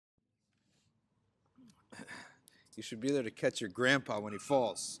You should be there to catch your grandpa when he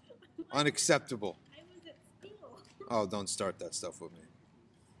falls. Unacceptable. I was at school. Oh, don't start that stuff with me.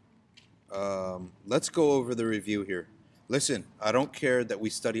 Let's go over the review here. Listen, I don't care that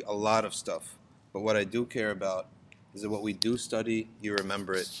we study a lot of stuff, but what I do care about is that what we do study, you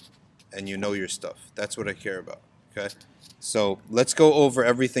remember it, and you know your stuff. That's what I care about. Okay? So let's go over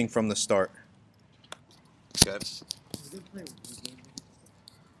everything from the start. Okay?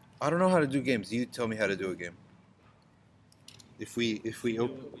 I don't know how to do games. You tell me how to do a game. If we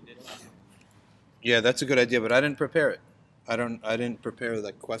Yeah, that's a good idea, but I didn't prepare it. I didn't prepare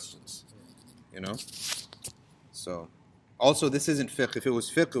like questions, you know? So, also this isn't fiqh. If it was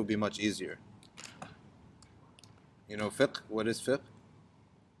fiqh, it would be much easier. You know fiqh? What is fiqh?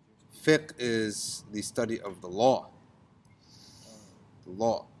 Fiqh is the study of the law. The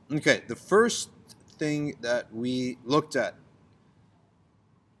law. Okay, the first thing that we looked at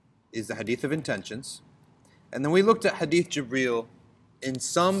is the hadith of intentions. And then we looked at hadith Jibreel in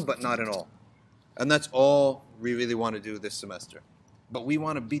some but not in all. And that's all we really want to do this semester. But we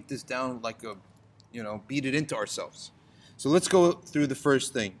want to beat this down like beat it into ourselves. So let's go through the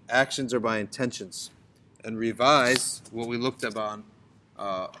first thing. Actions are by intentions. And revise what we looked at on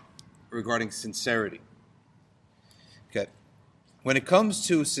regarding sincerity. Okay. When it comes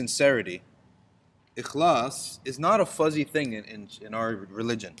to sincerity, ikhlas is not a fuzzy thing in our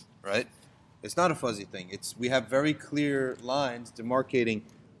religion, right? It's not a fuzzy thing. We have very clear lines demarcating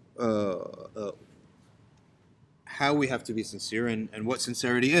how we have to be sincere and what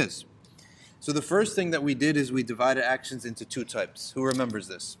sincerity is. So the first thing that we did is we divided actions into two types. Who remembers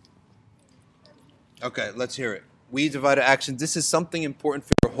this? Okay, let's hear it. We divided actions. This is something important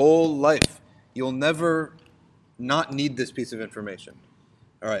for your whole life. You'll never not need this piece of information.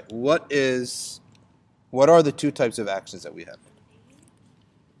 All right, what are the two types of actions that we have?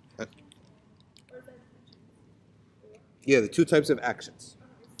 Yeah, the two types of actions.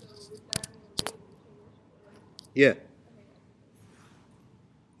 Yeah.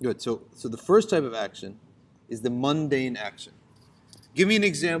 Good. So the first type of action is the mundane action. Give me an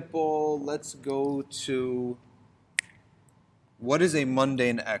example. Let's go to, what is a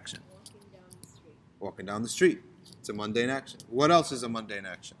mundane action? Walking down the street. Walking down the street. It's a mundane action. What else is a mundane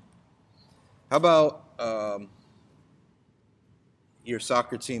action? How about your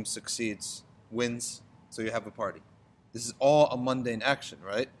soccer team succeeds, wins, so you have a party. This is all a mundane action,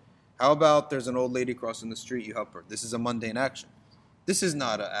 right? How about there's an old lady crossing the street, you help her. This is a mundane action. This is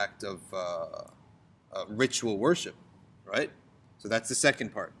not an act of ritual worship, right? So that's the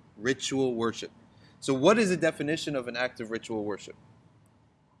second part, ritual worship. So what is the definition of an act of ritual worship?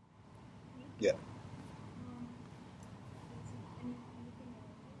 Yeah.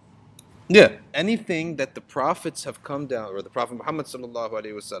 Yeah, anything that the prophets have come down, or the Prophet Muhammad sallallahu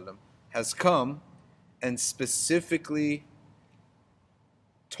alaihi wasallam has come and specifically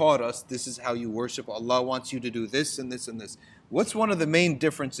taught us, this is how you worship. Allah wants you to do this and this and this. What's one of the main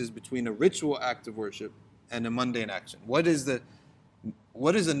differences between a ritual act of worship and a mundane action? What is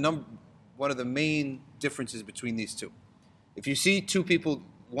one of the main differences between these two? If you see two people,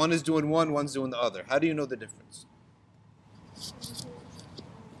 one is doing one, one's doing the other, how do you know the difference?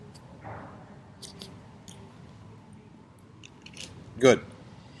 Good.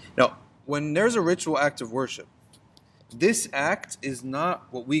 Now, when there's a ritual act of worship, this act is not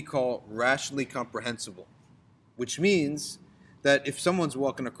what we call rationally comprehensible, which means that if someone's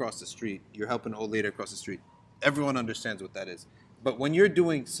walking across the street, you're helping an old lady across the street, everyone understands what that is. But when you're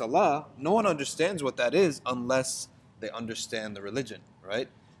doing salah, no one understands what that is unless they understand the religion, right?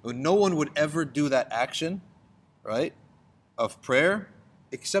 No one would ever do that action, right, of prayer,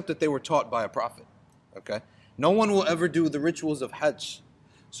 except that they were taught by a prophet, okay? No one will ever do the rituals of Hajj.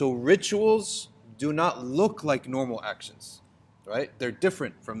 So rituals do not look like normal actions, right? They're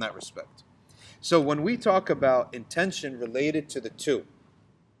different from that respect. So when we talk about intention related to the two,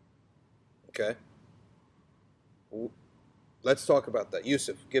 okay, let's talk about that.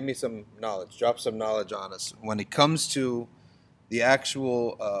 Yusuf, give me some knowledge. Drop some knowledge on us. When it comes to the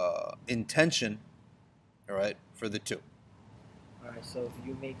actual intention, all right, for the two. All right, so if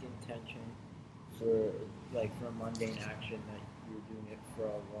you make intention for a mundane action that you're doing it for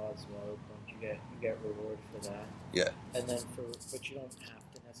Allah as well, don't you get reward for that? Yeah. And then but you don't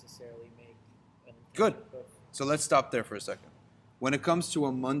have to necessarily make an intention. Good. So let's stop there for a second. When it comes to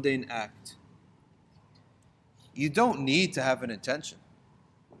a mundane act, you don't need to have an intention.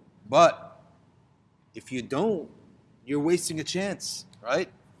 But if you don't, you're wasting a chance, right?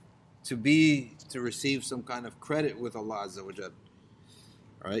 To receive some kind of credit with Allah Azza wa Jal.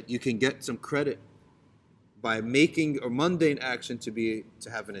 All right? You can get some credit by making a mundane action to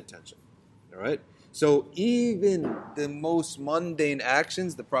have an intention. All right? So even the most mundane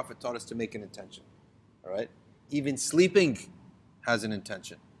actions, the Prophet taught us to make an intention. All right? Even sleeping has an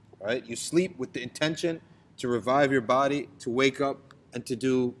intention. All right? You sleep with the intention to revive your body, to wake up, and to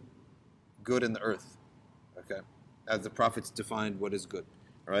do good in the earth. Okay? As the prophets defined what is good.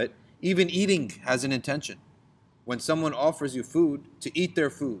 All right? Even eating has an intention. When someone offers you food, to eat their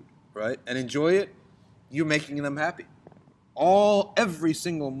food, right, and enjoy it, you're making them happy. Every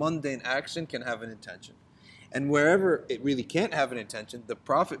single mundane action can have an intention. And wherever it really can't have an intention, the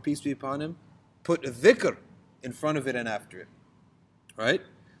Prophet, peace be upon him, put dhikr in front of it and after it. Right?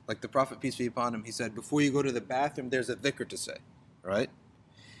 Like the Prophet, peace be upon him, he said, before you go to the bathroom, there's a dhikr to say. Right?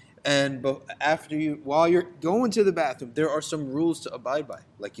 And while you're going to the bathroom, there are some rules to abide by.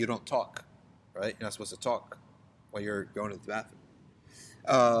 Like you don't talk. Right? You're not supposed to talk while you're going to the bathroom.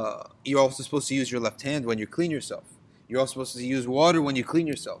 You're also supposed to use your left hand when you clean yourself. You're also supposed to use water when you clean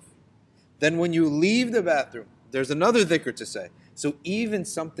yourself. Then when you leave the bathroom, there's another dhikr to say. So even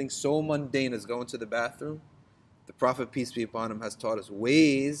something so mundane as going to the bathroom, the Prophet, peace be upon him, has taught us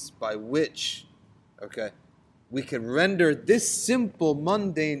ways by which, we can render this simple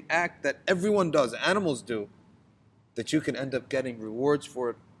mundane act that everyone does, animals do, that you can end up getting rewards for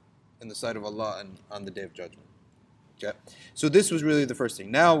it in the sight of Allah and on the Day of Judgment. Okay? So this was really the first thing.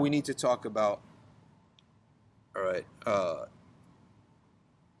 Now we need to talk about,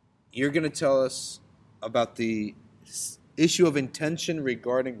 you're going to tell us about the issue of intention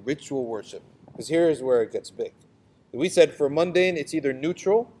regarding ritual worship. Because here is where it gets big. We said for mundane, it's either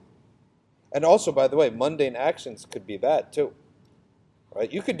neutral, and also, by the way, mundane actions could be bad too.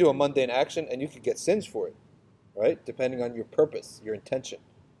 Right? You could do a mundane action and you could get sins for it, right? Depending on your purpose, your intention.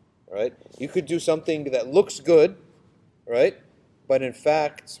 Right? You could do something that looks good, right? But in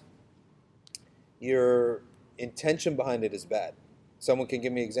fact, your intention behind it is bad. Someone can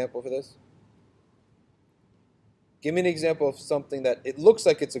give me an example for this? Give me an example of something that it looks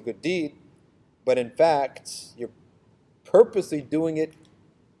like it's a good deed, but in fact, you're purposely doing it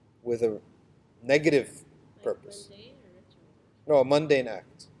with a negative purpose. Mundane or ritual? No, a mundane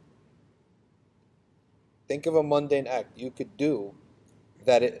act. Think of a mundane act you could do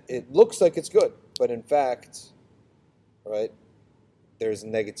that it looks like it's good, but in fact, right, there's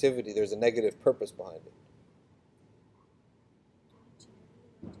negativity, there's a negative purpose behind it.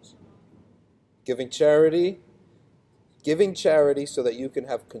 Giving charity so that you can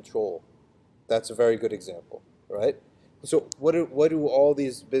have control. That's a very good example, right? So what do all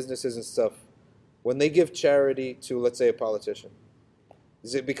these businesses and stuff, when they give charity to, let's say, a politician,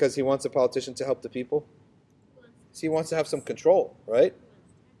 is it because he wants a politician to help the people? So he wants to have some control, right?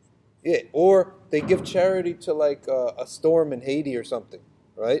 Yeah, or they give charity to like a storm in Haiti or something,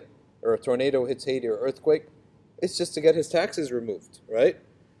 right? Or a tornado hits Haiti or earthquake. It's just to get his taxes removed, right?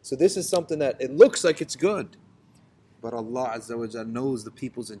 So this is something that it looks like it's good, but Allah Azza wa Jalla knows the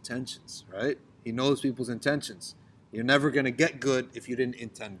people's intentions, right? He knows people's intentions. You're never going to get good if you didn't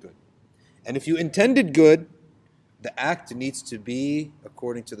intend good. And if you intended good, the act needs to be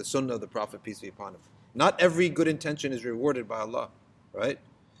according to the sunnah of the Prophet, peace be upon him. Not every good intention is rewarded by Allah, right?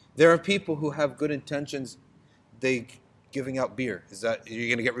 There are people who have good intentions, they giving out beer. Are you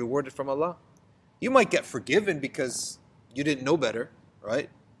going to get rewarded from Allah? You might get forgiven because you didn't know better, right?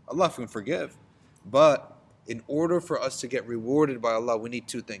 Allah can forgive. But in order for us to get rewarded by Allah, we need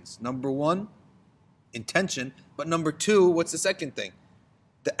two things. Number one, intention. But number two, what's the second thing?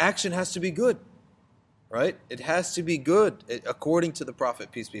 The action has to be good, right? It has to be good according to the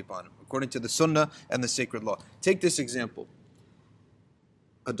Prophet, peace be upon him, according to the Sunnah and the sacred law. Take this example.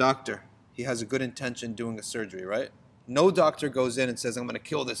 A doctor, he has a good intention doing a surgery, right? No doctor goes in and says, I'm going to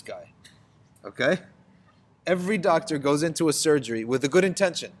kill this guy, okay? Every doctor goes into a surgery with a good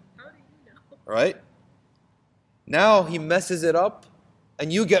intention, How do you know? right? Now he messes it up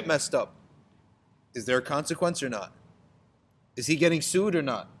and you get messed up. Is there a consequence or not? Is he getting sued or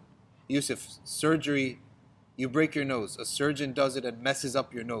not? Yusuf, surgery, you break your nose. A surgeon does it and messes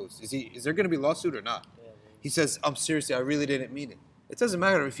up your nose. Is there going to be a lawsuit or not? He says, I'm seriously, I really didn't mean it. It doesn't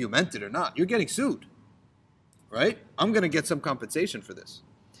matter if you meant it or not. You're getting sued, right? I'm going to get some compensation for this.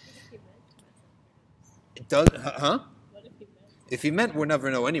 It does, huh? What if he meant? If he meant, we'll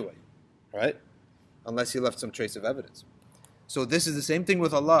never know anyway, right? Unless he left some trace of evidence. So this is the same thing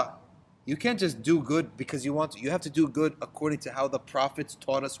with Allah. You can't just do good because you want to. You have to do good according to how the prophets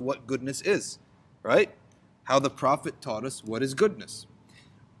taught us what goodness is, right? How the Prophet taught us what is goodness.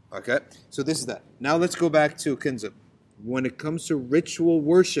 Okay? So this is that. Now let's go back to Kinzab. When it comes to ritual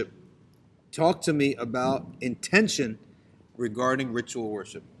worship, talk to me about intention regarding ritual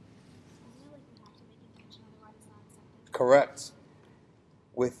worship. Isn't it like you have to make intention, otherwise it's not accepted? Correct.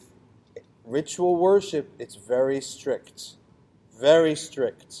 ritual worship, it's very strict. Very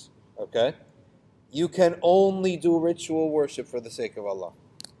strict. Okay? You can only do ritual worship for the sake of Allah.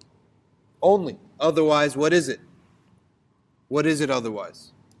 Only. Otherwise, what is it? What is it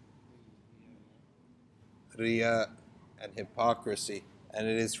otherwise? Riya and hypocrisy. And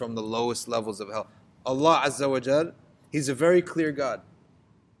it is from the lowest levels of hell. Allah Azza wa Jal, He's a very clear God.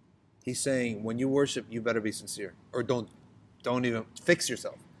 He's saying, when you worship, you better be sincere. Or don't even fix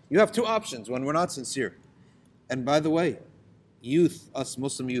yourself. You have two options when we're not sincere. And by the way, youth, us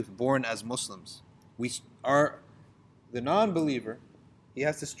Muslim youth, born as Muslims, we are the non-believer, he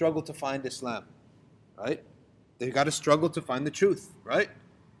has to struggle to find Islam, right? They've got to struggle to find the truth, right?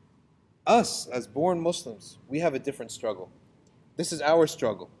 Us, as born Muslims, we have a different struggle. This is our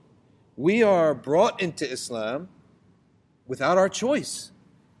struggle. We are brought into Islam without our choice.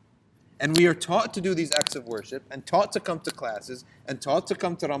 And we are taught to do these acts of worship, and taught to come to classes, and taught to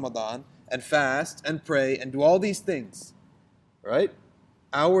come to Ramadan, and fast, and pray, and do all these things, right?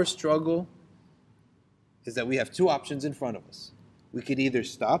 Our struggle is that we have two options in front of us. We could either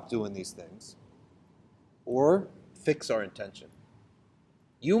stop doing these things, or fix our intention.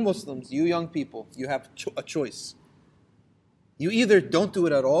 You Muslims, you young people, you have a choice. You either don't do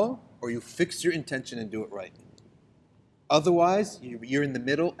it at all, or you fix your intention and do it right. Otherwise, you're in the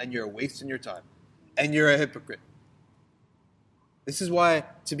middle and you're wasting your time. And you're a hypocrite. This is why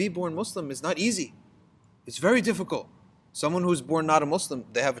to be born Muslim is not easy. It's very difficult. Someone who's born not a Muslim,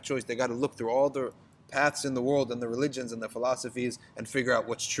 they have a choice. They got to look through all the paths in the world and the religions and the philosophies and figure out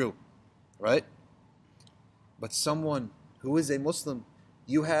what's true. Right? But someone who is a Muslim,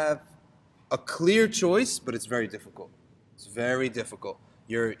 you have a clear choice, but it's very difficult. It's very difficult.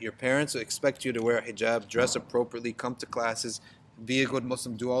 Your parents expect you to wear a hijab, dress appropriately, come to classes, be a good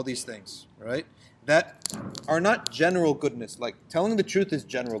Muslim, do all these things, right? That are not general goodness. Like telling the truth is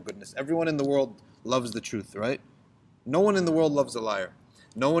general goodness. Everyone in the world loves the truth, right? No one in the world loves a liar.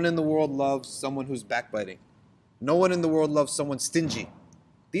 No one in the world loves someone who's backbiting. No one in the world loves someone stingy.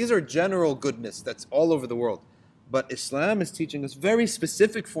 These are general goodness that's all over the world. But Islam is teaching us very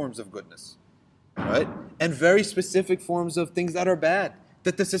specific forms of goodness, right? And very specific forms of things that are bad,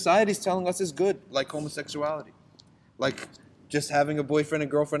 that the society is telling us is good, like homosexuality, like just having a boyfriend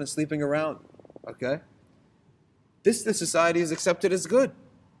and girlfriend and sleeping around, okay? This, the society has accepted as good.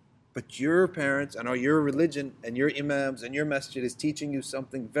 But your parents and your religion and your imams and your masjid is teaching you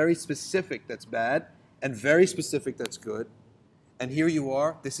something very specific that's bad and very specific that's good. And here you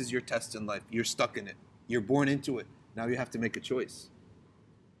are, this is your test in life. You're stuck in it. You're born into it. Now you have to make a choice,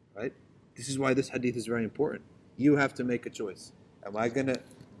 right? This is why this hadith is very important. You have to make a choice. Am I going to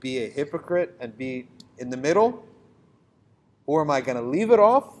be a hypocrite and be in the middle? Or am I going to leave it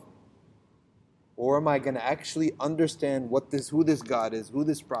off? Or am I going to actually understand who this God is, who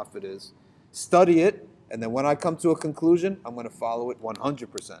this prophet is, study it, and then when I come to a conclusion, I'm going to follow it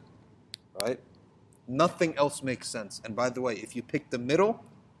 100%, right? Nothing else makes sense. And by the way, if you pick the middle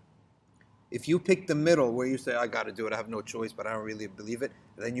where you say, I got to do it, I have no choice, but I don't really believe it,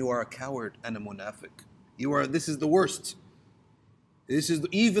 then you are a coward and a munafiq. This is the worst.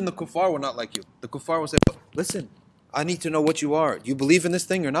 Even the kuffar will not like you. The kuffar will say, listen, I need to know what you are. Do you believe in this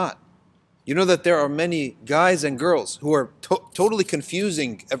thing or not? You know that there are many guys and girls who are totally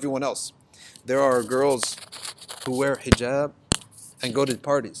confusing everyone else. There are girls who wear hijab and go to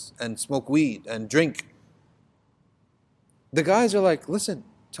parties and smoke weed and drink. The guys are like, listen,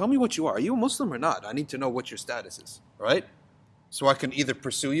 tell me what you are. Are you a Muslim or not? I need to know what your status is, right? So I can either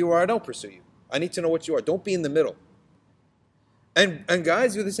pursue you or I don't pursue you. I need to know what you are. Don't be in the middle. And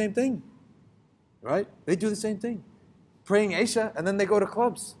guys do the same thing, right? They do the same thing. Praying Isha and then they go to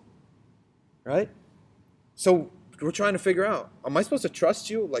clubs, right? So we're trying to figure out, am I supposed to trust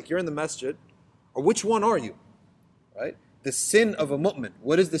you like you're in the masjid? Or which one are you, right? The sin of a mu'min.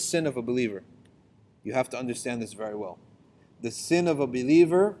 What is the sin of a believer? You have to understand this very well. The sin of a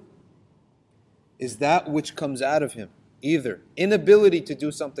believer is that which comes out of him. Either inability to do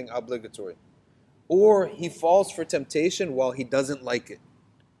something obligatory, or he falls for temptation while he doesn't like it.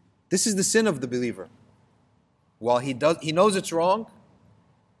 This is the sin of the believer. While he knows it's wrong,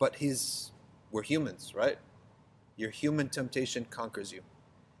 but we're humans, right? Your human temptation conquers you.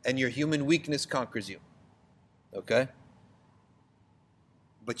 And your human weakness conquers you. Okay?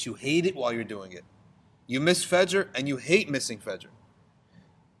 But you hate it while you're doing it. You miss Fajr and you hate missing Fajr.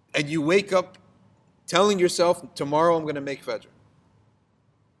 And you wake up telling yourself, tomorrow I'm going to make Fajr.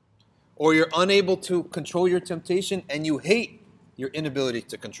 Or you're unable to control your temptation and you hate your inability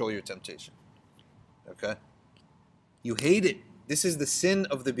to control your temptation. Okay? You hate it. This is the sin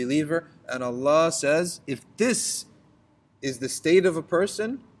of the believer. And Allah says, if this is the state of a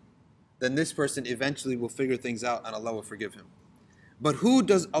person, then this person eventually will figure things out and Allah will forgive him. But who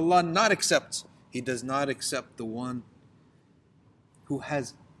does Allah not accept? He does not accept the one who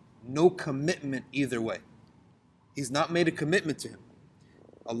has no commitment either way. He's not made a commitment to him.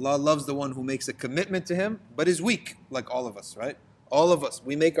 Allah loves the one who makes a commitment to him, but is weak, like all of us, right? All of us,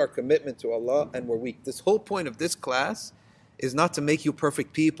 we make our commitment to Allah and we're weak. This whole point of this class is not to make you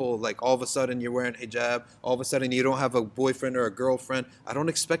perfect people, like all of a sudden you're wearing hijab, all of a sudden you don't have a boyfriend or a girlfriend. I don't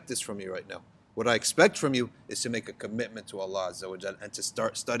expect this from you right now. What I expect from you is to make a commitment to Allah Azza wa Jal and to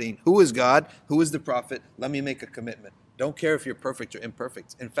start studying who is God, who is the Prophet. Let me make a commitment. Don't care if you're perfect or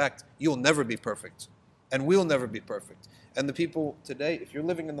imperfect. In fact, you'll never be perfect. And we'll never be perfect. And the people today, if you're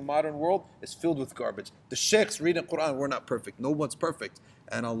living in the modern world, is filled with garbage. The sheikhs reading Quran, we're not perfect. No one's perfect.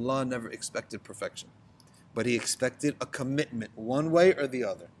 And Allah never expected perfection. But He expected a commitment, one way or the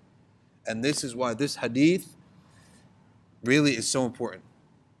other. And this is why this hadith really is so important.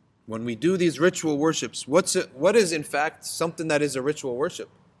 When we do these ritual worships, what is in fact something that is a ritual worship?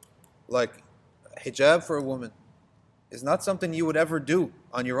 Like hijab for a woman is not something you would ever do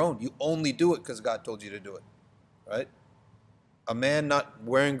on your own. You only do it because God told you to do it, right? A man not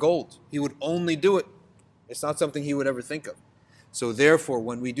wearing gold, he would only do it. It's not something he would ever think of. So therefore,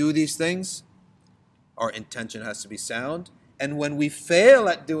 when we do these things, our intention has to be sound. And when we fail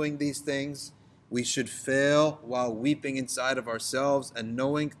at doing these things, we should fail while weeping inside of ourselves and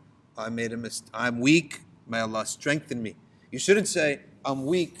knowing I made a mistake. I'm weak. May Allah strengthen me. You shouldn't say, I'm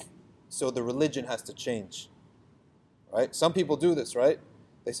weak, so the religion has to change. Right? Some people do this, right?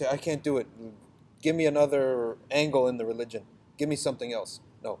 They say, I can't do it. Give me another angle in the religion. Give me something else.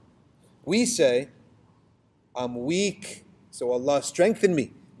 No. We say, I'm weak, so Allah strengthen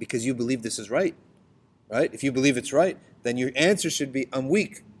me because you believe this is right. Right? If you believe it's right, then your answer should be, I'm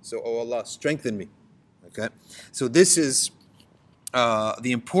weak, so oh Allah strengthen me. Okay? So this is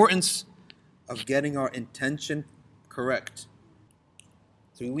the importance of getting our intention correct.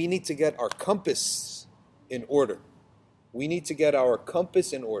 So we need to get our compass in order. We need to get our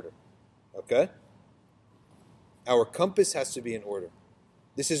compass in order. Okay? Our compass has to be in order.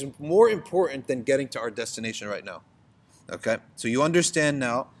 This is more important than getting to our destination right now. Okay? So you understand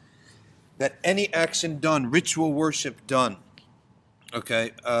now that any action done, ritual worship done,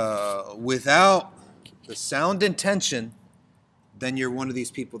 okay, without the sound intention, then you're one of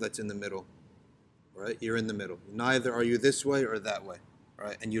these people that's in the middle. Right? You're in the middle. Neither are you this way or that way.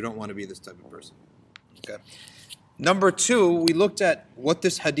 Right? And you don't want to be this type of person. Okay? Number two, we looked at what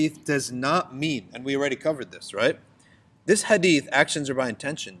this hadith does not mean, and we already covered this, right? This hadith, actions are by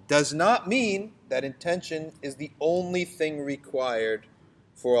intention, does not mean that intention is the only thing required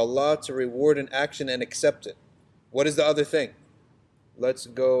for Allah to reward an action and accept it. What is the other thing? Let's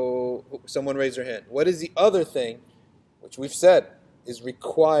go, someone raise their hand. What is the other thing, which we've said, is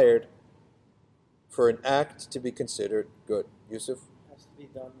required for an act to be considered good? Yusuf? It has to be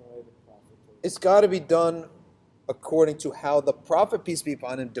done the way the Prophet told. It's got to be done according to how the Prophet, peace be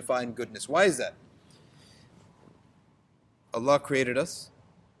upon him, defined goodness. Why is that? Allah created us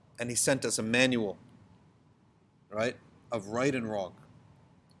and He sent us a manual, right, of right and wrong.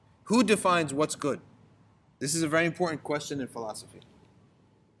 Who defines what's good? This is a very important question in philosophy.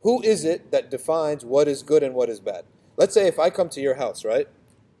 Who is it that defines what is good and what is bad? Let's say if I come to your house, right?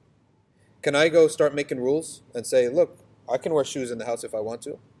 Can I go start making rules and say, look, I can wear shoes in the house if I want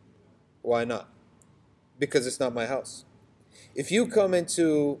to? Why not? Because it's not my house. If you come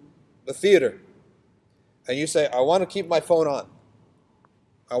into the theater and you say, I want to keep my phone on.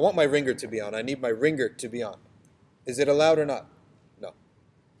 I want my ringer to be on. I need my ringer to be on. Is it allowed or not? No.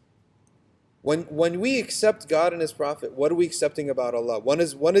 When we accept God and His Prophet, what are we accepting about Allah? One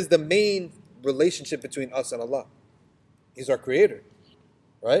is the main relationship between us and Allah. He's our creator,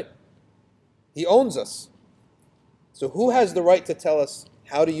 right? He owns us. So who has the right to tell us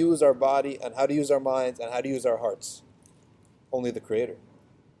how to use our body and how to use our minds and how to use our hearts? Only the Creator.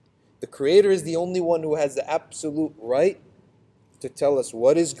 The Creator is the only one who has the absolute right to tell us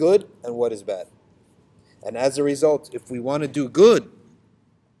what is good and what is bad. And as a result, if we want to do good,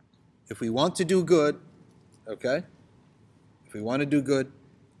 okay? If we want to do good,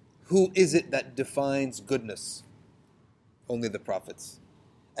 who is it that defines goodness? Only the prophets.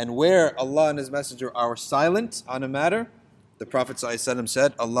 And where Allah and His Messenger are silent on a matter, the Prophet ﷺ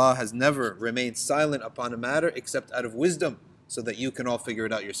said, Allah has never remained silent upon a matter except out of wisdom, so that you can all figure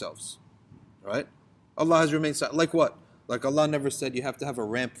it out yourselves. Right? Allah has remained silent. Like what? Like Allah never said you have to have a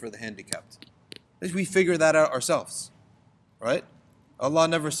ramp for the handicapped. We figure that out ourselves. Right? Allah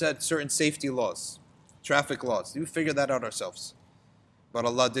never said certain safety laws, traffic laws. We figure that out ourselves. But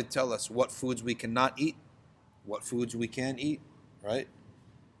Allah did tell us what foods we cannot eat, what foods we can eat. Right?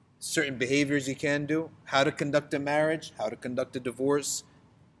 certain behaviors you can do, how to conduct a marriage, how to conduct a divorce,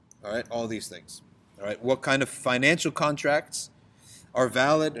 all right, all these things. All right, what kind of financial contracts are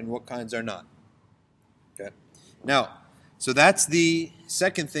valid and what kinds are not. Okay. Now, so that's the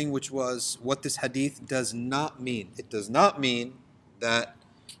second thing, which was what this hadith does not mean. It does not mean that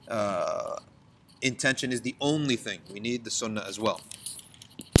intention is the only thing. We need the sunnah as well.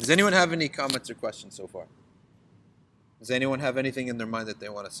 Does anyone have any comments or questions so far? Does anyone have anything in their mind that they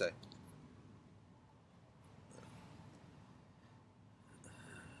want to say?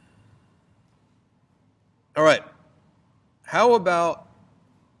 All right. How about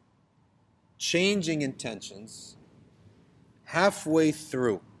changing intentions halfway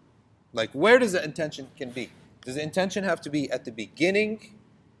through? Like, where does the intention can be? Does the intention have to be at the beginning?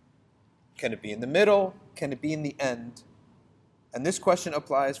 Can it be in the middle? Can it be in the end? And this question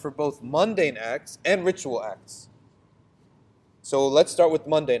applies for both mundane acts and ritual acts. So let's start with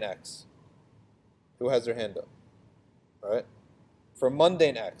mundane acts. Who has their hand up? All right. For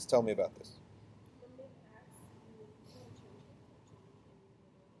mundane acts, tell me about this.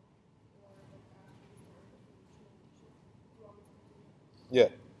 Yeah.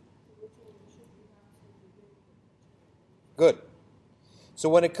 Good. So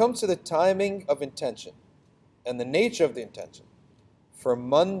when it comes to the timing of intention and the nature of the intention, for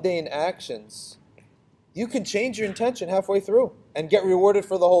mundane actions, you can change your intention halfway through and get rewarded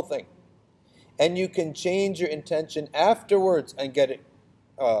for the whole thing. And you can change your intention afterwards and get it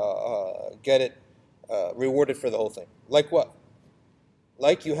rewarded for the whole thing. Like what?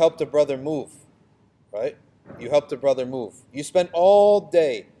 Like you helped a brother move, right? You helped a brother move. You spent all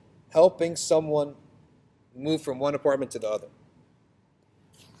day helping someone move from one apartment to the other.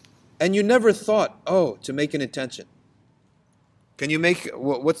 And you never thought, to make an intention. Can you make,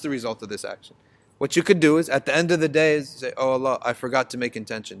 what's the result of this action? What you could do is, at the end of the day, is say, oh Allah, I forgot to make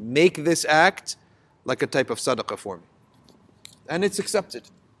intention. Make this act like a type of sadaqah for me. And it's accepted,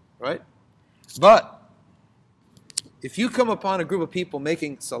 right? But, if you come upon a group of people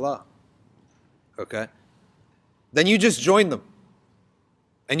making salah, okay, then you just join them.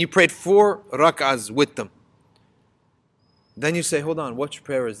 And you prayed 4 rak'ahs with them. Then you say, hold on, which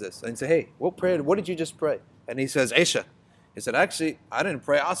prayer is this? And you say, hey, what did you just pray? And he says, Isha. He said, actually, I didn't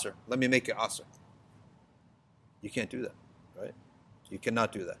pray Asr. Let me make it Asr. You can't do that, right? You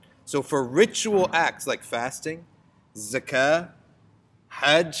cannot do that. So for ritual acts like fasting, zakah,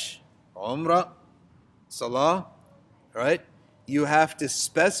 hajj, umrah, salah, right? You have to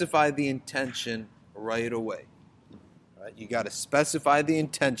specify the intention right away. Right? You got to specify the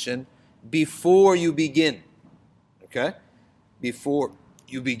intention before you begin. Okay? Before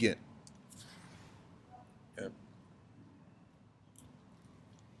you begin. Okay.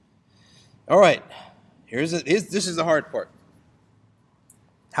 All right. This is the hard part.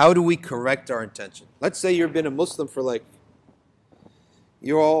 How do we correct our intention? Let's say you've been a Muslim for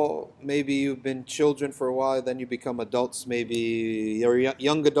maybe you've been children for a while, then you become adults, maybe you're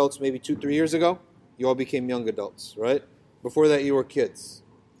young adults maybe 2-3 years ago. You all became young adults, right? Before that you were kids.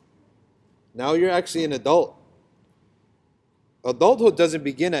 Now you're actually an adult. Adulthood doesn't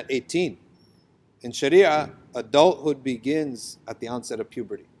begin at 18. In Sharia, adulthood begins at the onset of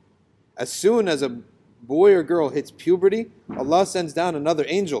puberty. As soon as a boy or girl hits puberty, Allah sends down another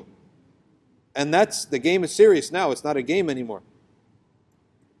angel. And the game is serious now. It's not a game anymore.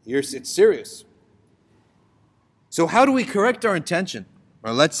 It's serious. So how do we correct our intention?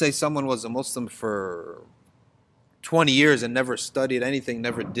 Or let's say someone was a Muslim for 20 years and never studied anything,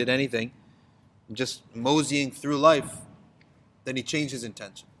 never did anything, just moseying through life. Then he changed his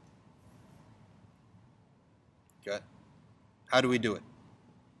intention. Okay? How do we do it?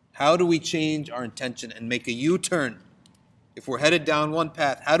 How do we change our intention and make a U-turn? If we're headed down one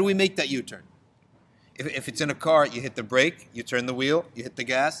path, how do we make that U-turn? If it's in a car, you hit the brake, you turn the wheel, you hit the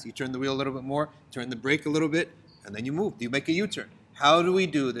gas, you turn the wheel a little bit more, turn the brake a little bit, and then you move. You make a U-turn. How do we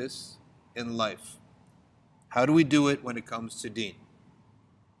do this in life? How do we do it when it comes to deen?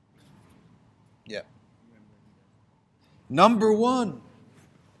 Yeah. Number one,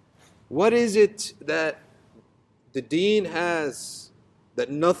 what is it that the deen has that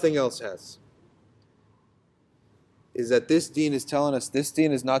nothing else has? Is that this deen is telling us this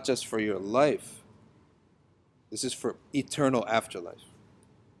deen is not just for your life. This is for eternal afterlife.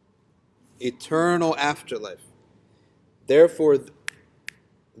 Eternal afterlife. Therefore,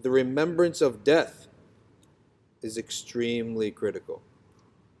 the remembrance of death is extremely critical.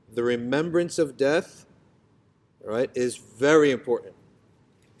 The remembrance of death, right, is very important.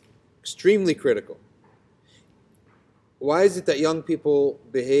 Extremely critical. Why is it that young people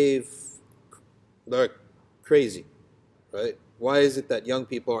behave like crazy, right? Why is it that young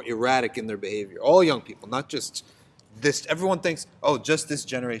people are erratic in their behavior? All young people, not just this. Everyone thinks, oh, just this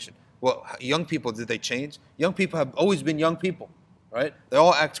generation. Well, young people, did they change? Young people have always been young people, right? They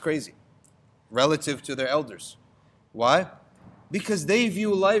all act crazy relative to their elders. Why? Because they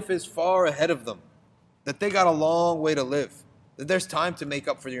view life as far ahead of them, that they got a long way to live, that there's time to make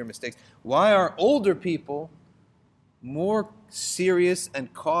up for your mistakes. Why are older people more serious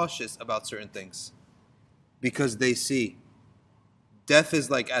and cautious about certain things? Because they see death is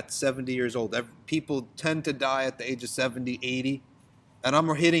like at 70 years old. People tend to die at the age of 70, 80, and I'm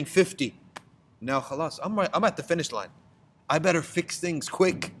hitting 50. Now, khalas, I'm at the finish line. I better fix things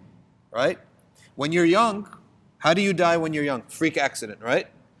quick, right? When you're young, how do you die when you're young? Freak accident, right?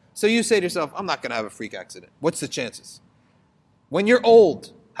 So you say to yourself, I'm not going to have a freak accident. What's the chances? When you're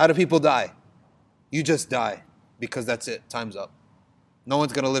old, how do people die? You just die because that's it. Time's up. No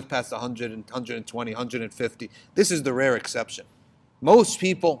one's going to live past 100, 120, 150. This is the rare exception. Most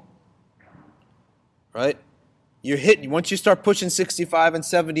people, right? You're hitting, once you start pushing 65 and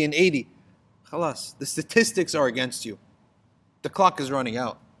 70 and 80, khalas, the statistics are against you. The clock is running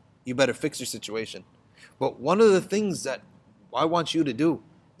out. You better fix your situation. But one of the things that I want you to do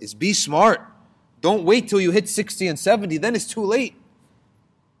is be smart. Don't wait till you hit 60 and 70, then it's too late.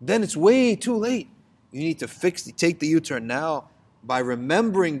 Then it's way too late. You need to take the U-turn now by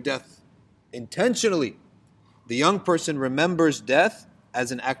remembering death intentionally. The young person remembers death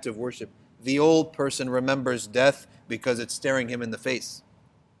as an act of worship. The old person remembers death because it's staring him in the face.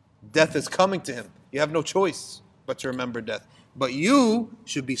 Death is coming to him. You have no choice but to remember death. But you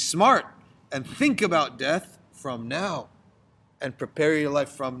should be smart and think about death from now and prepare your life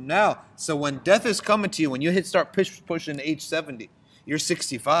from now. So when death is coming to you, when you start pushing age 70, you're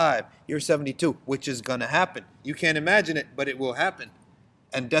 65, you're 72, which is going to happen. You can't imagine it, but it will happen.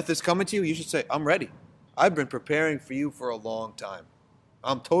 And death is coming to you, you should say, I'm ready. I've been preparing for you for a long time.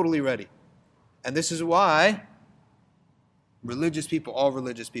 I'm totally ready. And this is why religious people, all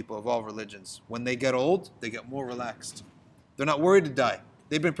religious people of all religions, when they get old, they get more relaxed. They're not worried to die.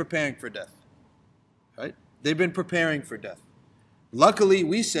 They've been preparing for death. Right? They've been preparing for death. Luckily,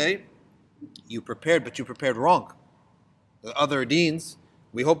 we say, you prepared, but you prepared wrong. The other deens,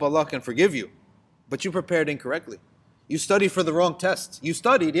 we hope Allah can forgive you, but you prepared incorrectly. You studied for the wrong test. You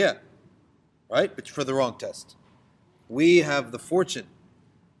studied, yeah, right? But for the wrong test. We have the fortune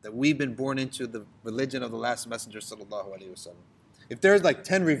that we've been born into the religion of the last messenger, sallallahu alaihi wasallam. If there's like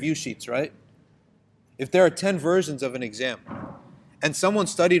 10 review sheets, right? If there are 10 versions of an exam, and someone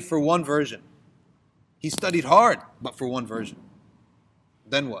studied for one version, he studied hard, but for one version.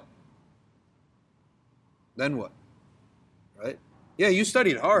 Then what? Then what? Right? Yeah, you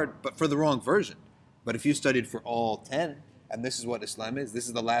studied hard, but for the wrong version. But if you studied for all 10, and this is what Islam is, this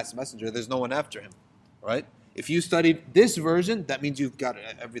is the last messenger, there's no one after him, right? If you studied this version, that means you've got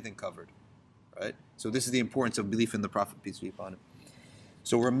everything covered, right? So this is the importance of belief in the Prophet, peace be upon him.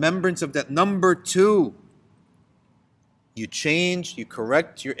 So remembrance of that. Number 2, you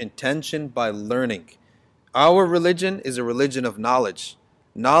correct your intention by learning. Our religion is a religion of knowledge.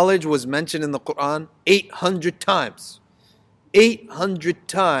 Knowledge was mentioned in the Quran 800 times. 800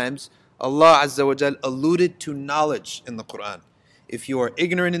 times Allah Azza wa Jal alluded to knowledge in the Quran. If you are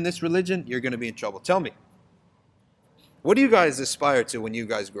ignorant in this religion, you're going to be in trouble. Tell me, what do you guys aspire to when you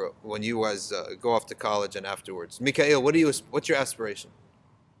guys grow, when you guys go off to college and afterwards? Mikhail, what's your aspiration?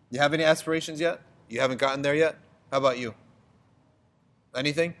 You have any aspirations yet? You haven't gotten there yet? How about you?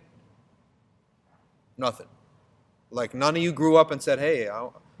 Anything? Nothing. Like none of you grew up and said, hey,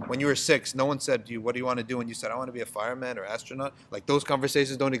 when you were 6, no one said to you, what do you want to do? And you said, I want to be a fireman or astronaut. Like those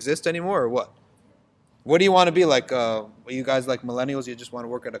conversations don't exist anymore or what? What do you want to be like? Are you guys like millennials? You just want to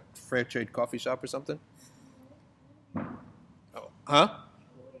work at a fair trade coffee shop or something? Oh, huh?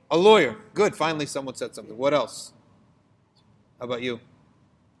 A lawyer. Good. Finally someone said something. What else? How about you?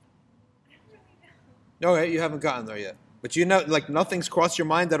 No, you haven't gotten there yet. But you know, like nothing's crossed your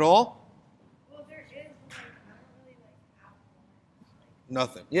mind at all? Well, there is, like, I don't really, like, have one.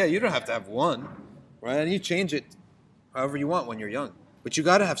 Nothing. Yeah, you don't have to have one, right? And you change it however you want when you're young. But you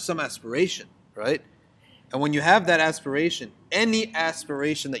got to have some aspiration, right? And when you have that aspiration, any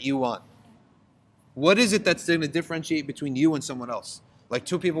aspiration that you want, what is it that's going to differentiate between you and someone else? Like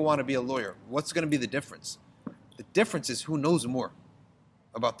 2 people want to be a lawyer. What's going to be the difference? The difference is who knows more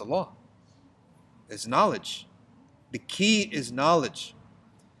about the law. It's knowledge. The key is knowledge.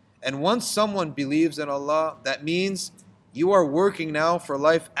 And once someone believes in Allah, that means you are working now for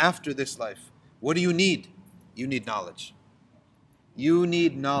life after this life. What do you need? You need knowledge. You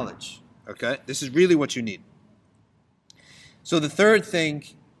need knowledge. Okay? This is really what you need. So the third thing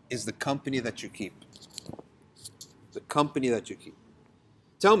is the company that you keep. The company that you keep.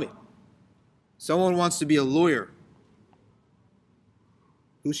 Tell me, someone wants to be a lawyer.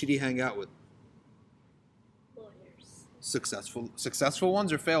 Who should he hang out with? Lawyers. Successful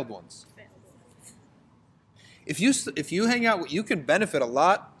ones or failed ones? Failed ones. If you hang out with, you can benefit a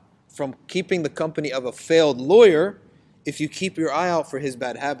lot from keeping the company of a failed lawyer if you keep your eye out for his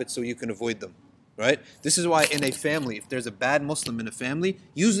bad habits so you can avoid them. Right? This is why in a family, if there's a bad Muslim in a family,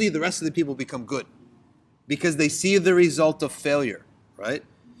 usually the rest of the people become good. Because they see the result of failure. Right?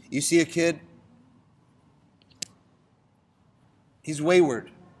 You see a kid, he's wayward.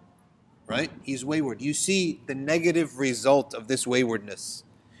 Right? He's wayward. You see the negative result of this waywardness.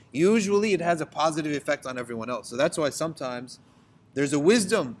 Usually it has a positive effect on everyone else. So that's why sometimes there's a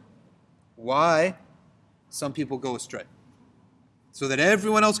wisdom why some people go astray. So that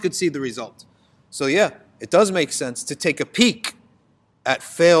everyone else could see the result. So yeah, it does make sense to take a peek at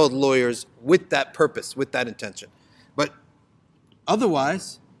failed lawyers with that purpose, with that intention. But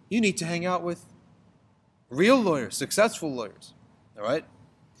otherwise, you need to hang out with real lawyers, successful lawyers. All right?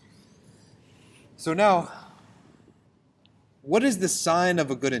 So now, what is the sign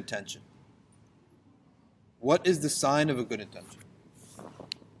of a good intention? What is the sign of a good intention?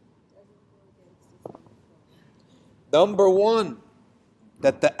 Number one,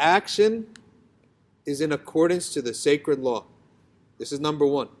 that the action is in accordance to the sacred law. This is number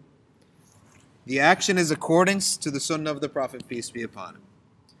one. The action is accordance to the sunnah of the Prophet, peace be upon him.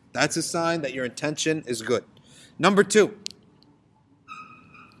 That's a sign that your intention is good. Number two.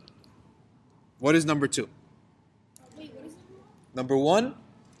 What is number two? Wait, what is it? Number one,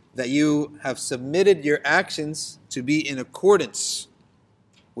 that you have submitted your actions to be in accordance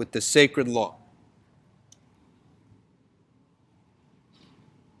with the sacred law.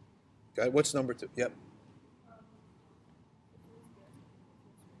 Okay, what's number two? Yep.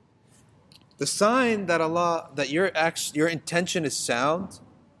 The sign that your intention is sound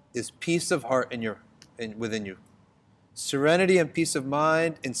is peace of heart within you. Serenity and peace of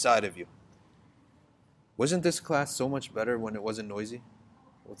mind inside of you. Wasn't this class so much better when it wasn't noisy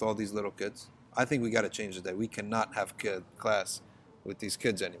with all these little kids? I think we got to change that. We cannot have class with these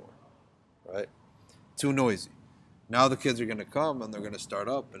kids anymore. Right? Too noisy. Now the kids are going to come and they're going to start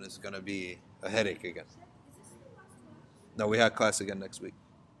up and it's going to be a headache again. No, we have class again next week.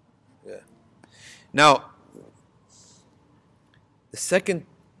 Yeah. Now, the second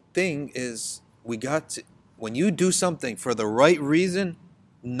thing is when you do something for the right reason,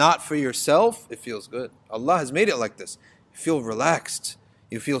 not for yourself, it feels good. Allah has made it like this. You feel relaxed.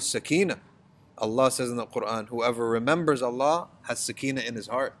 You feel sakina. Allah says in the Quran, whoever remembers Allah has sakina in his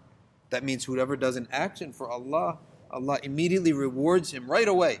heart. That means whoever does an action for Allah, Allah immediately rewards him right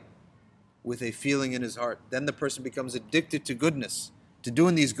away with a feeling in his heart. Then the person becomes addicted to goodness, to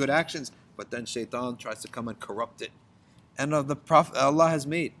doing these good actions, but then shaitan tries to come and corrupt it. And the Prophet, Allah has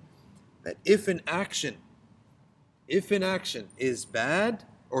made that if an action is bad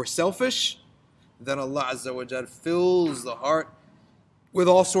or selfish, then Allah Azza wa Jal fills the heart with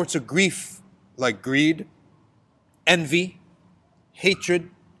all sorts of grief, like greed, envy, hatred,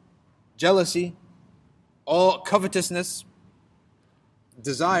 jealousy, all covetousness,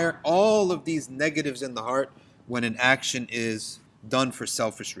 desire, all of these negatives in the heart when an action is done for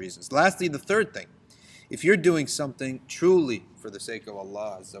selfish reasons. Lastly, the third thing, if you're doing something truly for the sake of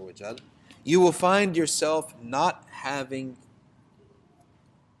Allah Azza wa Jal, you will find yourself not having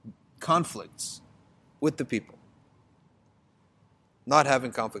conflicts with the people. Not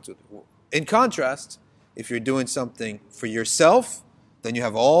having conflicts with people. In contrast, if you're doing something for yourself, then you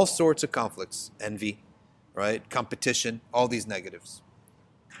have all sorts of conflicts, envy, right? Competition, all these negatives.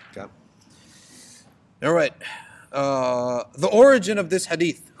 Okay. All right. The origin of this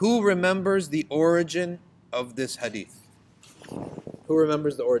hadith. Who remembers the origin of this hadith? Who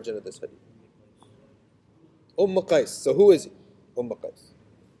remembers the origin of this hadith? Qais. So who is he? Qais.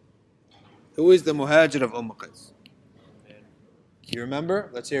 Who is the muhajir of Qais? You remember?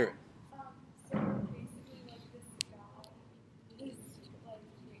 Let's hear it. So basically, like this guy,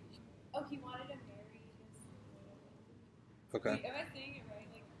 he wanted to marry this. Okay. Wait, am I saying it right?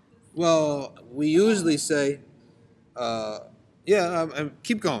 Like this. Well, we usually say,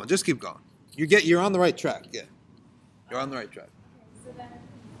 keep going. Just keep going. You're on the right track. Yeah, you're on the right track. Okay, so then,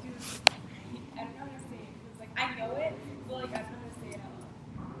 dude, I don't know how to say it because like I know it, but like I don't know how to say it out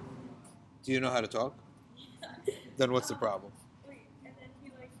loud. Do you know how to talk? Then what's the problem? Wait, and then he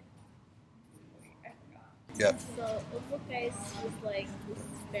like, wait, I forgot. Yeah. So Qais was like this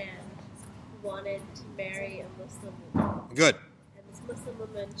man who wanted to marry a Muslim woman. Good. And this Muslim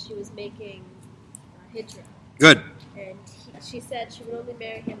woman, she was making hijrah. Good. And she said she would only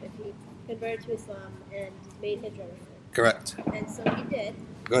marry him if he converted to Islam and made hijrah with her. Correct. And so he did.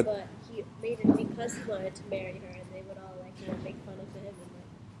 Good. But he made it because he wanted to marry her, and they would all make fun of him and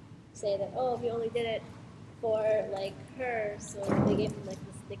say that he only did it for her, so they gave him this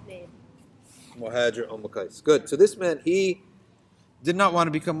nickname. Muhajir Qais. Good. So this man, he did not want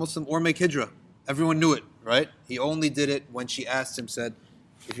to become Muslim or make hijrah. Everyone knew it, right? He only did it when she asked him, said,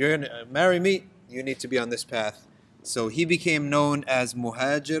 if you're going to marry me, you need to be on this path. So he became known as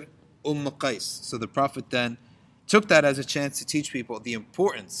Muhajir Qais. So the Prophet then took that as a chance to teach people the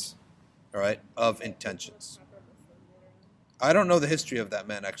importance, all right, of intentions. I don't know the history of that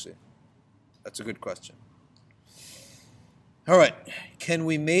man, actually. That's a good question. All right. Can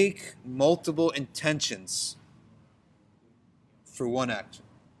we make multiple intentions for one action?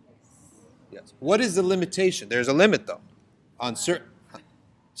 Yes. What is the limitation? There's a limit, though. On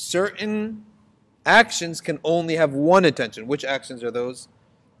certain actions can only have one intention. Which actions are those?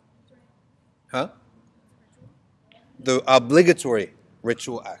 Huh? The obligatory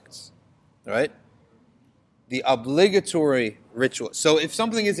ritual acts. Right? The obligatory ritual. So if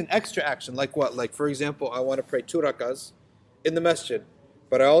something is an extra action, like what? Like, for example, I want to pray 2 rakahs in the masjid,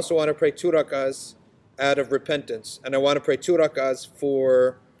 but I also want to pray 2 rakahs out of repentance, and I want to pray 2 rakahs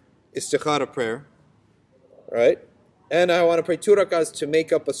for istikhara prayer, right? And I want to pray 2 rakahs to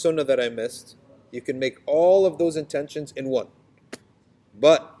make up a sunnah that I missed. You can make all of those intentions in one.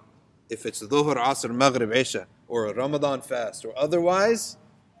 But if it's dhuhr, asr, maghrib, isha, or a Ramadan fast, or otherwise,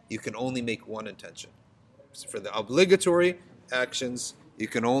 you can only make one intention. So for the obligatory actions, you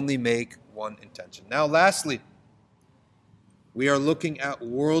can only make one intention. Now, lastly, we are looking at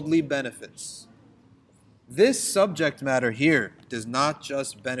worldly benefits. This subject matter here does not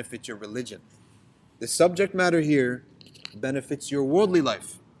just benefit your religion. The subject matter here benefits your worldly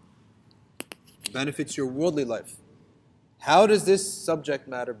life. Benefits your worldly life. How does this subject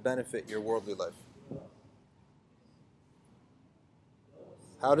matter benefit your worldly life?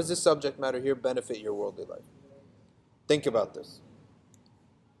 How does this subject matter here benefit your worldly life? Think about this.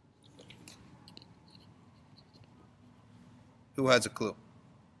 Who has a clue?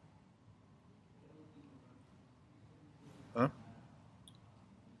 Huh?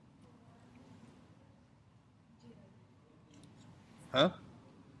 Huh?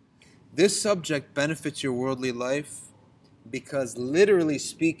 This subject benefits your worldly life because, literally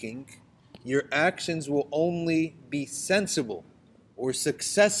speaking, your actions will only be sensible or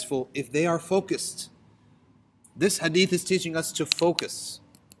successful if they are focused. This hadith is teaching us to focus.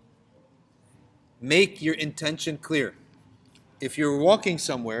 Make your intention clear. If you're walking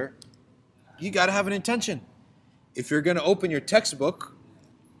somewhere, you got to have an intention. If you're going to open your textbook,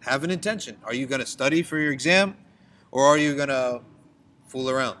 have an intention. Are you going to study for your exam, or are you going to fool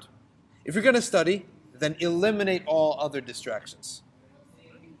around? If you're going to study, then eliminate all other distractions.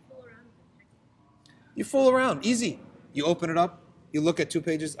 You fool around. Easy. You open it up. You look at 2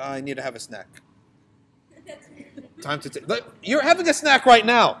 pages. I need to have a snack. Time to take. You're having a snack right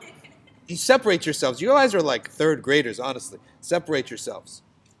now. You separate yourselves. You guys are like third graders, honestly. Separate yourselves.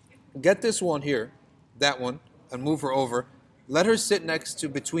 Get this one here, that one, and move her over. Let her sit next to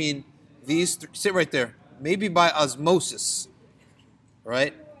between these three. Sit right there. Maybe by osmosis.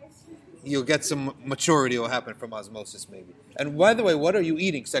 Right? You'll get some maturity will happen from osmosis, maybe. And by the way, what are you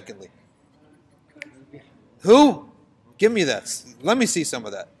eating, secondly? Who? Give me that. Let me see some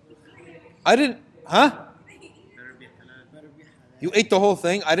of that. I didn't... Huh? You ate the whole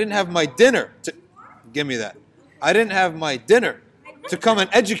thing? I didn't have my dinner to... Give me that. I didn't have my dinner to come and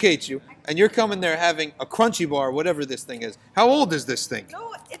educate you, and you're coming there having a crunchy bar, whatever this thing is. How old is this thing?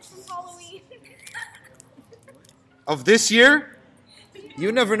 No, it's from Halloween. Of this year?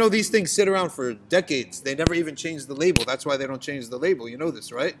 You never know, these things sit around for decades. They never even change the label. That's why they don't change the label. You know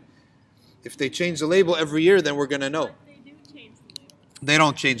this, right? If they change the label every year, then we're going to know. But they do change the label. They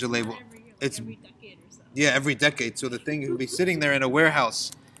don't change the label. Every year, It's every decade or so. Yeah, every decade. So the thing will be sitting there in a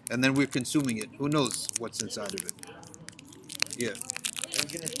warehouse, and then we're consuming it. Who knows what's inside of it? Yeah. Are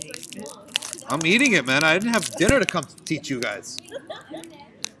you gonna taste it? I'm eating it, man. I didn't have dinner to come teach you guys.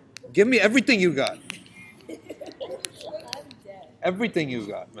 Give me everything you got. I'm dead. Everything you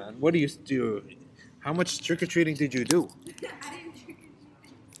got, man. What do you do? How much trick-or-treating did you do? I didn't trick or treat.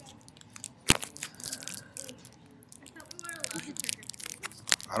 I thought we weren't allowed to trick or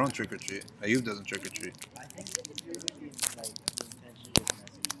treat. I don't trick-or-treat. Ayub doesn't trick-or-treat. I think it's really like the intention is necessary.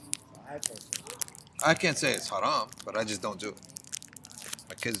 So I personally. I can't say it's haram, but I just don't do it.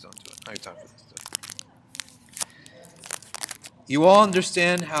 My kids don't do it. I have time for this stuff. You all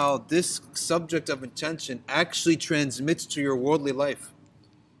understand how this subject of intention actually transmits to your worldly life,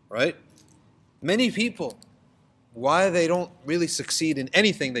 right? Many people, why they don't really succeed in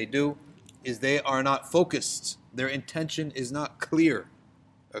anything they do, is they are not focused. Their intention is not clear.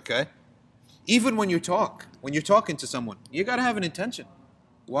 Okay? Even when you're talking to someone, you got to have an intention.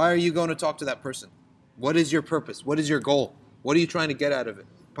 Why are you going to talk to that person? What is your purpose? What is your goal? What are you trying to get out of it?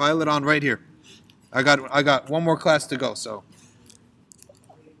 Pile it on right here. I got one more class to go, so.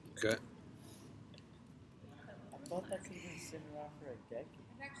 Okay. I thought that could have been sitting around for a decade.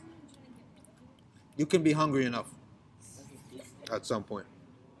 I've actually been trying to get rid of it. You can be hungry enough at some point.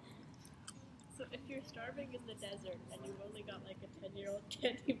 So if you're starving in the desert and you've only got like a 10-year-old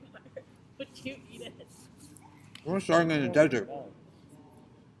candy bar, would you eat it? We're starting in the desert,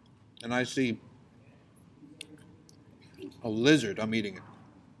 and I see a lizard. I'm eating it.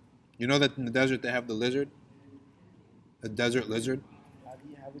 You know that in the desert they have the lizard? The desert lizard? How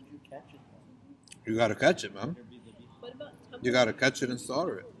would you catch it though? You gotta catch it, man. What about tumbleweed? You gotta catch it and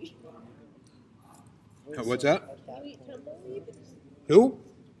slaughter it. What's that? You eat tumbleweed? Who?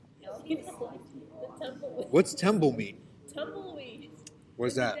 You don't like the tumbleweed. What's temple meat? Tumbleweed.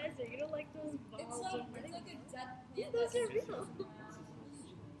 What's In that? the desert, you don't like those It's balls like, of it's money? like a dead Yeah, plant. those are real.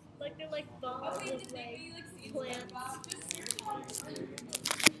 Like they're like balls Okay, of did maybe like like see plants.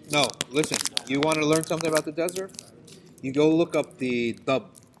 No, listen. You want to learn something about the desert? You go look up the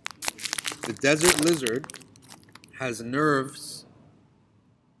dub. The desert lizard has nerves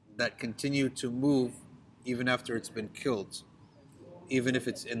that continue to move even after it's been killed, even if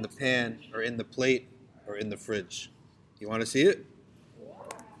it's in the pan or in the plate or in the fridge. You want to see it?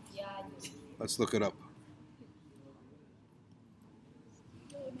 Yeah. Let's look it up.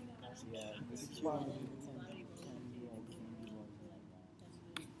 Yeah, this is why we need to like candy like that.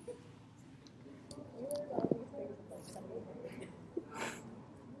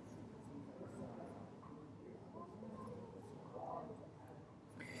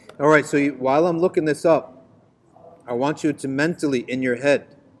 All right, so while I'm looking this up, I want you to mentally, in your head,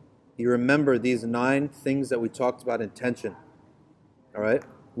 you remember these 9 things that we talked about in tension. All right?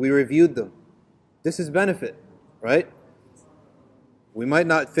 We reviewed them. This is benefit, right? We might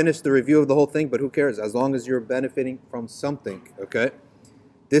not finish the review of the whole thing, but who cares? As long as you're benefiting from something, okay?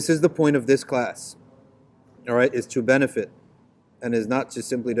 This is the point of this class, all right, is to benefit and is not just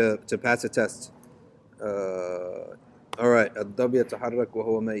simply to pass a test. All right, الضب يتحرك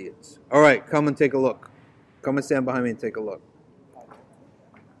وهو ميت. All right, come and take a look. Come and stand behind me and take a look.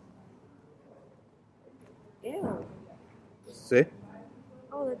 Ew. See?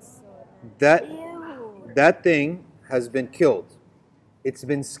 Oh, that's so Ew. That thing has been killed. It's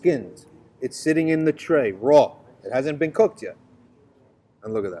been skinned. It's sitting in the tray, raw. It hasn't been cooked yet.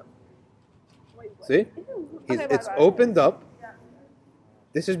 And look at that. See? It's opened up.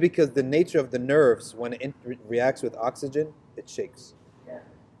 This is because the nature of the nerves, when it reacts with oxygen, it shakes.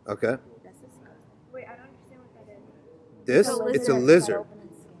 Okay? Wait, I don't understand what that is. This, it's a lizard.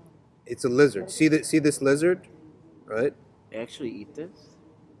 It's a lizard. See this lizard? Right? They actually eat this?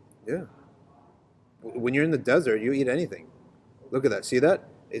 Yeah. When you're in the desert, you eat anything. Look at that. See that?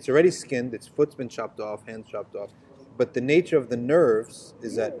 It's already skinned. Its foot's been chopped off, hands chopped off. But the nature of the nerves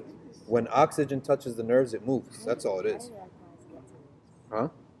is that when oxygen touches the nerves, it moves. That's all it is. Huh?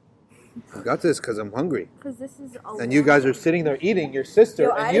 I got this because I'm hungry. Because this is a And you guys are sitting there eating, your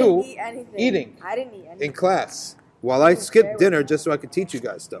sister and you eating I didn't eat anything. in class while I skipped dinner just so I could teach you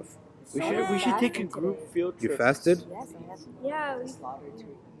guys stuff. We should take a group field trip. You fasted? Yes, I have. Yeah, we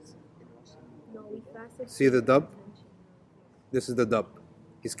fasted. See the dub? This is the dub.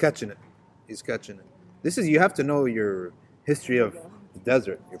 He's catching it. He's catching it. This is, you have to know your history of the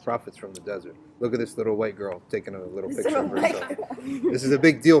desert, your prophets from the desert. Look at this little white girl taking a little picture of herself. This is a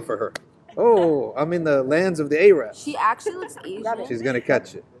big deal for her. Oh, I'm in the lands of the Arab. She actually looks Asian. She's going to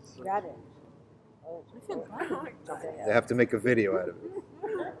catch it. Grab it. I feel bad. They have to make a video out of it.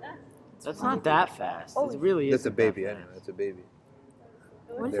 That's not that fast. It really is. That's a baby anyway. That's a baby.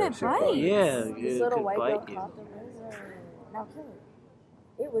 What if There, it she caught it. bites? Yeah, This it little could white girl bite you. caught the lizard. Now kill it.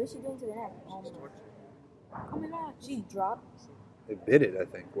 Wait, what is she doing to the neck? Oh my god. She dropped. It bit it, I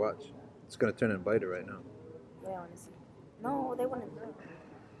think. Watch. It's going to turn and bite it right now. Wait, I want to see. No, they want to.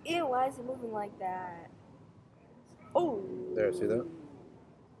 Ew, why is it moving like that? Oh. There, see that?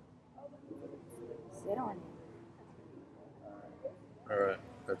 Sit on it. All right.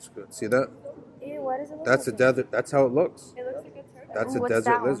 That's good. See that? Ew, why does it look That's a like that? desert. That's how it looks. It looks like a turtle. That's Ooh, a what's desert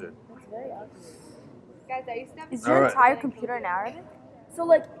that one? lizard. That's very ugly. Guys, I used to have Is All your right. entire computer in Arabic? So,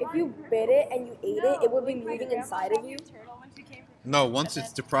 like, if you bit it and you ate it, it would be moving inside of you? turtle when she came from No, once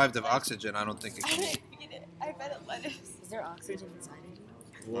it's deprived of oxygen, I don't think it I can. didn't eat it. I bet it lettuce. Is there oxygen inside of you?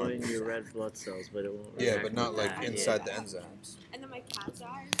 Well, in your red blood cells, but it won't. Yeah, react but not with like that, inside yeah. the enzymes. And then my cat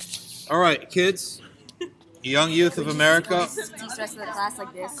died. All right, kids. Young Youth of America. Teach the rest of the class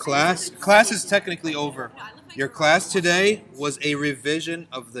like this. Class is technically over. Your class today was a revision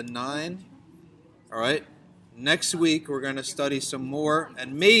of the 9. All right. Next week we're going to study some more,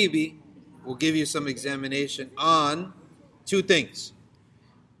 and maybe we'll give you some examination on 2 things.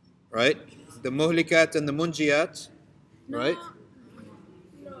 Right? The muhlikat and the munjiyat. Right?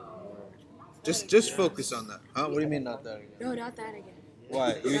 Just focus on that. Huh? What do you mean not that again? No, not that again.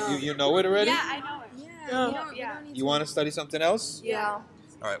 Why? You know it already? Yeah, I know it. Yeah. You want to study something else? Yeah. All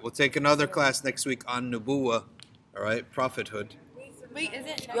right, we'll take another class next week on nubuwah. All right, prophethood. Wait, is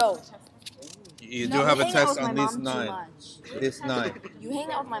it? Yo. You do have a test on these 9. This 9. You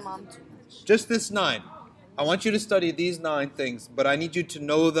hang out with my mom too much. Just this 9. I want you to study these 9 things, but I need you to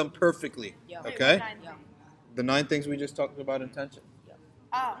know them perfectly. Yeah. Okay? Yeah. The 9 things we just talked about intention.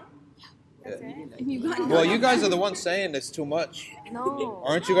 Oh. Yeah. Well, you guys are the ones saying it's too much. No.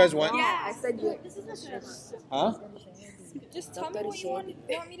 Aren't you guys one? Yeah, I said you. Huh? Just tell me what you want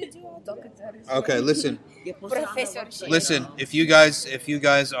me to do. Okay, listen. Professor. Listen, if you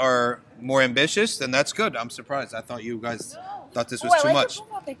guys are more ambitious, then that's good. I'm surprised. I thought you guys thought this was too much.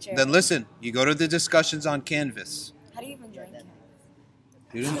 Then listen, you go to the discussions on Canvas. How do you even drink it?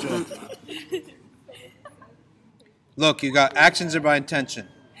 You didn't drink. Look, you got actions are by intention,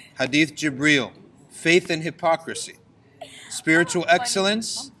 Hadith Jibreel, faith and hypocrisy, spiritual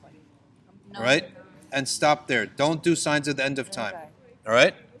excellence, right? And stop there. Don't do signs at the end of time. All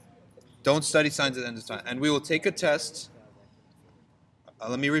right? Don't study signs at the end of time. And we will take a test.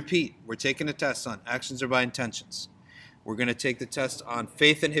 Let me repeat. We're taking a test on actions are by intentions. We're going to take the test on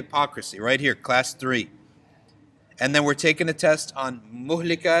faith and hypocrisy right here, class 3. And then we're taking a test on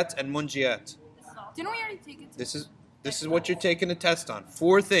muhlikat and munjiyat. Didn't we already take it? This is what you're taking a test on.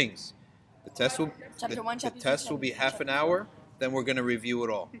 4 things. The test will Chapter 1, the chapter 2, test will be half an hour. Then we're going to review it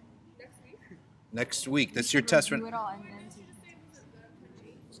all. Next week. That's your test.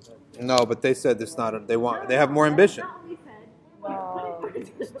 No, but they said it's not. They have more ambition.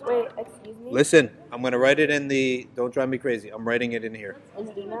 Wait, excuse me? Listen, I'm going to write it in the. Don't drive me crazy. I'm writing it in here. In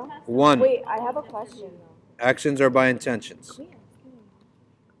the email? 1. Wait, I have a question though. Actions are by intentions.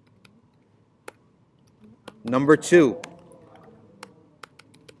 Number 2.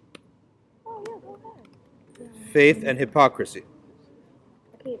 Oh, yeah, go ahead. Faith and hypocrisy.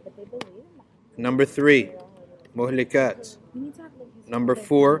 Okay, but they believe in that. Number 3. Muhlikat. We need to have like Number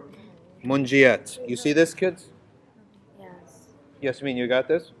 4. Munjiyat. You see this, kids? Yes. Yasmin, you got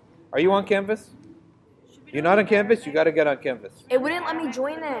this? Are you on Canvas? You're not on Canvas? You got to get on Canvas. It wouldn't let me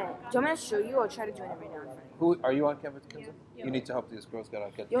join it. Do you want me to show you or try to join it right now? Who are you on Canvas, Kenza? You need to help these girls get on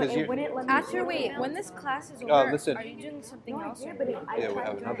Canvas. Yo, 'Cause it you- wouldn't let me After, wait, when this class is Oh, over, listen. are you doing something No, I else? did, or- but I Yeah, we tried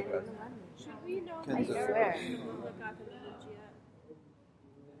have to another join it, class. it wouldn't let me. Should we know? I swear.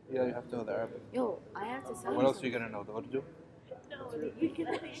 Yeah, you have to know the Arabic. Yo, I have to tell What you. else are you going to know? The Urdu?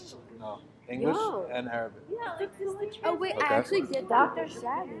 No. English Yo. and Arabic. Oh, wait, Okay. I actually did that. Dr.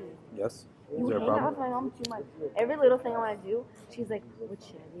 Shabby. Yes? You Is there a hang out problem? with my mom too much. Every little thing I want to do, she's like, would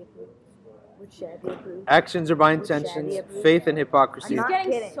Shabby approve? Would Shabby approve? Actions are by intentions, faith and hypocrisy, I'm not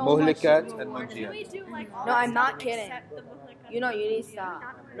Getting kidding. so much muhlikat and rewards. munjiyat. No, I'm not kidding. You know, you need to stop.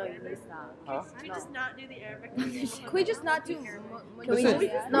 No, you need to stop. Huh? Can we just not do the Arabic? Can we just not do? Can we Listen,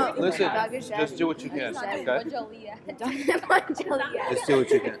 just, no, listen, Dr. Shabby. just do what you can, okay? Dr. Mangelia. Just do what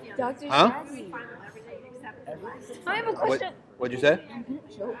you can. Dr. Huh? Shabby. I have a What, question. what'd you say? Let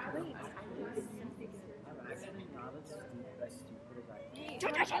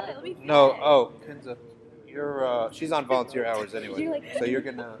me. No, oh, Kenza, she's on volunteer hours anyway, so you're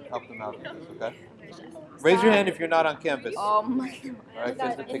gonna help them out with this, okay? Raise your hand if you're not on Canvas. All Oh my god. right,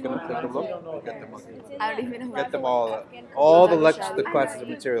 Kenza, take a look. Get them on. I don't even know. Get them all the lectures, the classes, and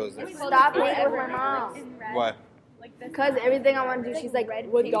materials there. Stop playing with my mom. Why? Because everything I want to do, she's like,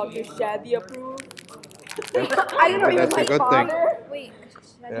 would Dr. Shabby approve? That's, I don't know. that's a good thing. Wait,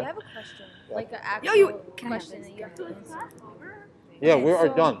 Yeah. I have a question. Like an Yo, actual can I have question this? that you have to answer. Yeah, we are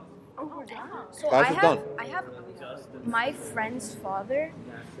done. So Class is done. I have my friend's father.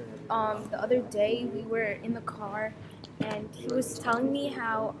 The other day we were in the car, and he was telling me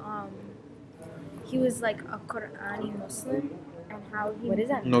how he was like a Qur'ani Muslim, and how he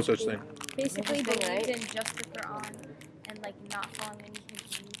No such thing. Interesting, Basically believed right? in just the Quran and like not following any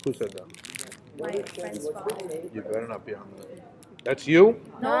Hadith. Who said that? my friend's father. You better not be on that. That's you?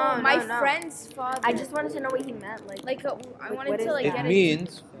 No, my no. friend's father. I just wanted to know what he meant. I Like, wanted what to is like It get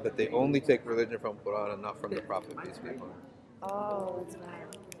means that they only take religion from Quran and not from the Prophet, basically. Oh, that's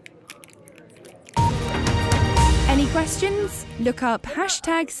bad. Any questions? Look up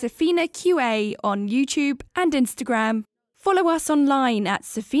 #SafinaQA on YouTube and Instagram. Follow us online at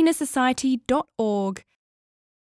safinasociety.org